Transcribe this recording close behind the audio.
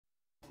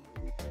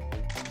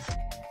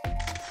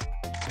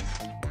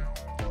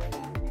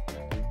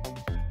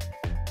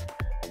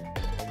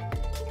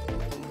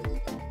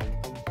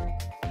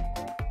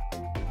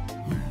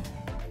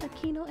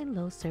Aquino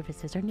Loew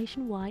services are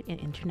nationwide and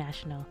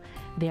international.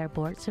 They are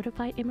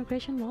board-certified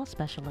immigration law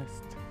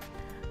specialists.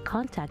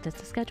 Contact us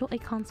to schedule a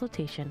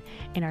consultation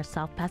in our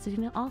South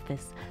Pasadena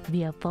office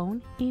via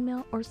phone,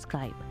 email, or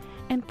Skype,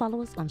 and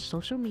follow us on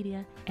social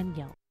media and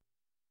Yelp.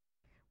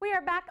 We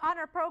are back on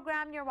our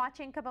program. You're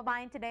watching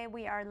Kababayan Today.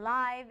 We are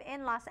live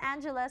in Los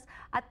Angeles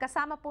at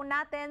kasama po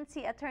natin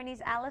si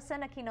Attorneys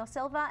Allison Aquino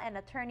Silva and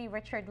Attorney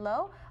Richard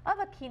Loew of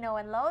Aquino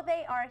Loew.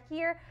 They are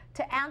here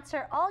to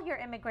answer all your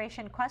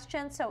immigration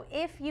questions. So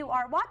if you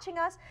are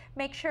watching us,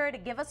 make sure to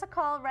give us a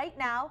call right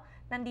now.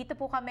 Nandito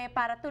po kami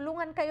para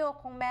tulungan kayo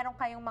kung meron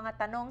kayong mga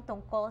tanong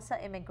tungkol sa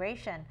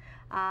immigration.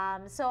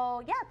 So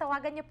yeah,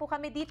 tawagan niyo po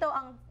kami dito.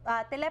 Ang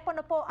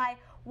telepono po ay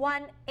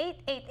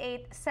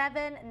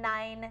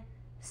 1-888-797-1140.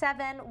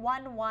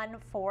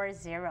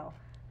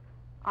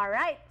 All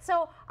right,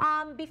 so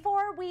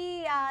before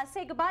we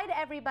say goodbye to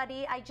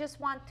everybody, I just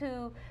want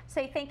to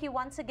say thank you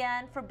once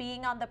again for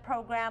being on the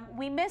program.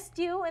 We missed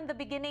you in the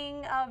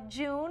beginning of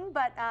June,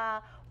 but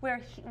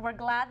we're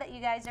glad that you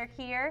guys are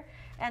here.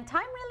 And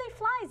time really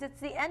flies. It's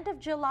the end of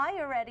July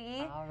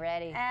already.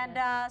 And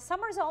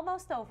summer's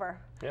almost over.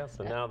 Yeah,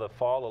 so now the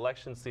fall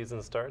election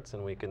season starts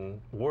and we can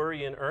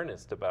worry in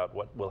earnest about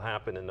what will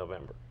happen in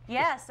November.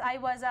 Yes, I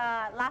was,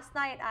 last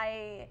night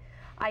I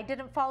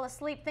didn't fall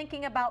asleep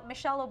thinking about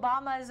Michelle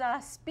Obama's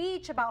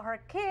speech about her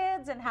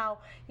kids and how,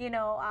 you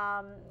know,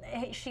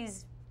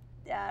 she's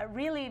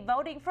really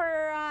voting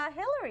for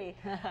Hillary.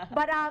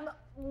 But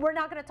we're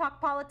not going to talk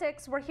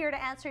politics. We're here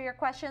to answer your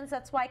questions.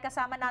 That's why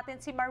kasama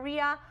natin si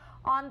Maria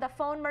on the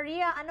phone.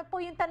 Maria, ano po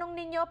yung tanong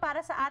ninyo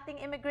para sa ating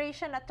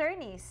immigration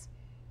attorneys?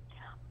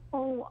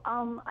 Oh,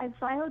 I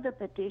filed a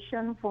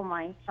petition for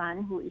my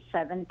son, who is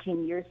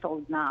 17 years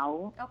old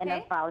now, okay. And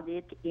I filed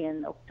it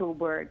in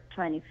October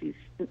 25th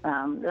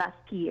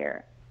last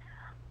year.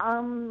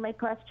 My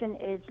question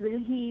is, will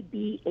he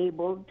be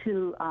able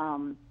to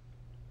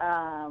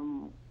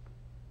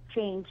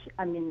change,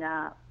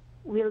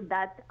 will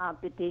that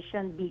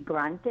petition be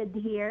granted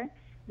here?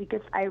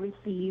 Because I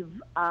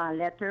received a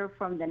letter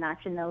from the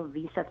National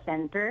Visa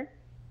Center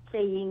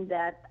saying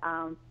that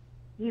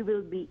he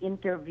will be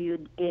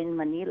interviewed in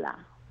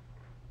Manila.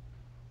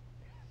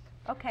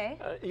 Okay.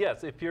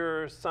 Yes, if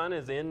your son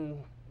is in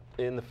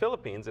the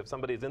Philippines, if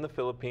somebody's in the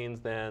Philippines,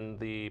 then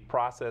the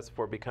process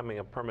for becoming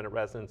a permanent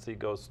residency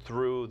goes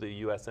through the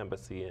U.S.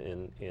 Embassy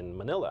in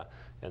Manila,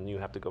 and you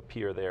have to go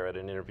appear there at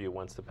an interview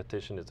once the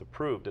petition is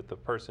approved. If the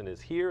person is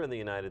here in the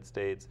United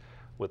States,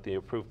 with the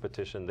approved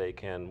petition, they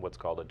can what's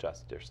called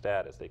adjust their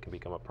status. They can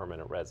become a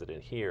permanent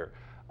resident here.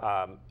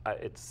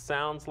 It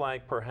sounds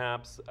like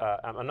perhaps,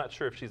 I'm not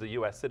sure if she's a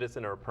U.S.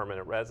 citizen or a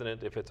permanent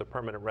resident. If it's a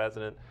permanent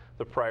resident,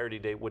 the priority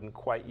date wouldn't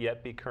quite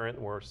yet be current.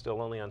 We're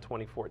still only on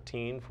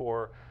 2014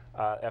 for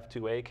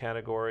F2A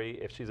category.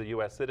 If she's a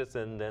U.S.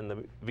 citizen, then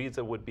the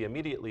visa would be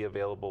immediately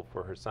available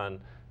for her son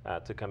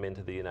to come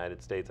into the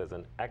United States as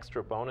an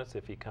extra bonus.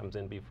 If he comes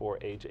in before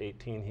age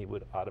 18, he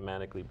would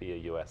automatically be a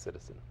U.S.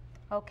 citizen.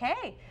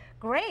 Okay,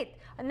 great.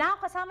 Now,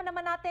 kasama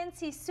naman natin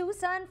si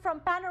Susan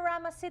from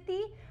Panorama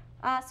City.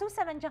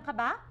 Susan, nandiyan ka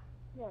ba?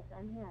 Yes,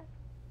 I'm here.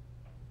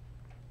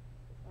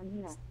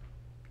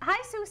 Hi,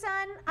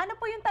 Susan. Ano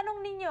po yung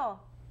tanong ninyo?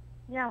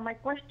 Yeah, my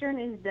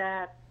question is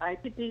that I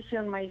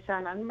petitioned my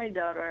son and my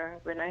daughter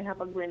when I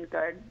have a green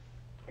card.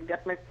 I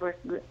got my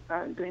first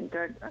green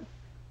card on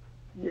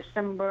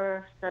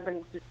December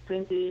 7th,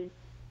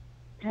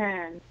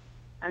 2010.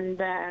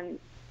 And then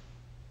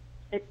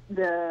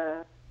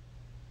the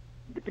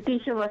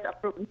petition was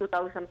approved in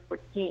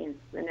 2014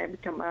 when I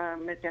became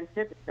an American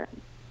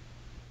citizen.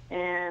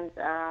 And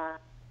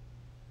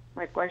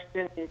my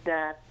question is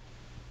that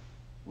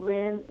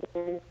when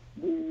is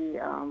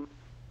the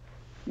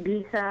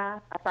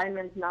visa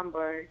assignment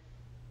number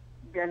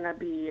gonna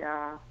be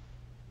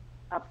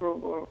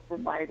approved or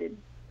provided?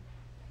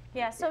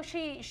 Yeah, so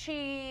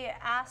she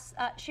asked,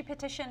 she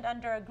petitioned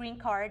under a green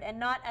card and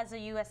not as a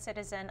U.S.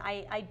 citizen.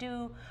 I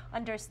do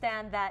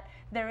understand that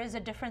there is a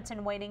difference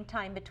in waiting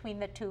time between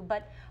the two,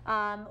 but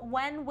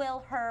when will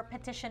her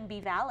petition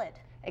be valid?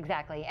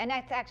 Exactly, and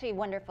it's actually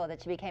wonderful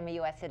that she became a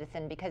U.S.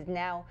 citizen, because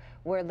now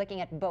we're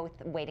looking at both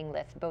waiting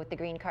lists, both the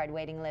green card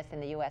waiting list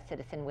and the U.S.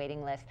 citizen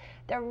waiting list.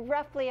 They're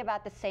roughly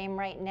about the same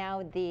right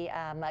now. The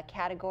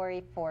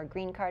category for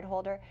green card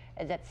holder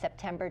is at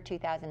September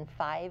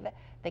 2005.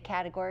 The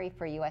category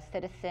for U.S.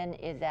 citizen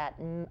is at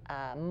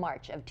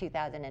March of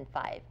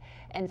 2005.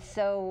 And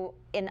so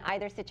in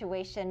either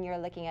situation, you're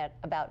looking at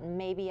about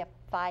maybe a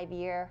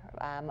 5-year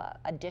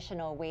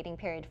additional waiting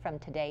period from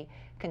today,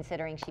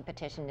 considering she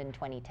petitioned in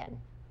 2010.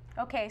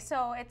 Okay,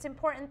 so it's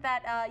important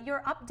that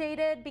you're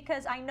updated,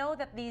 because I know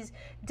that these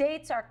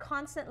dates are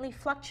constantly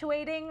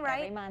fluctuating,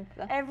 right? Every month.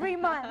 Every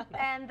month,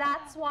 and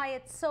that's why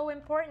it's so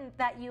important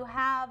that you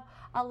have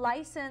a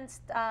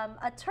licensed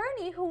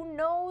attorney who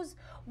knows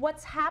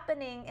what's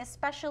happening,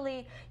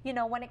 especially, you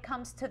know, when it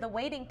comes to the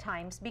waiting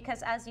times,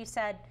 because as you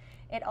said,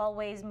 it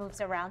always moves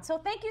around. So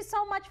thank you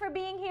so much for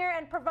being here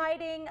and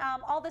providing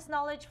all this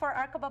knowledge for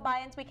our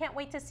kababayans. We can't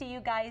wait to see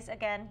you guys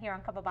again here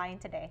on Kababayan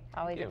Today.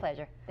 Always a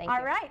pleasure. Thank you.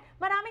 All right.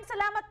 Maraming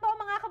salamat po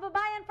mga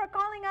kababayan for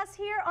calling us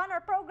here on our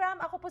program.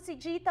 Ako po si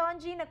G.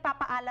 Tonji,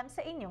 nagpapaalam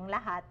sa inyong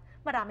lahat.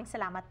 Maraming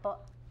salamat po.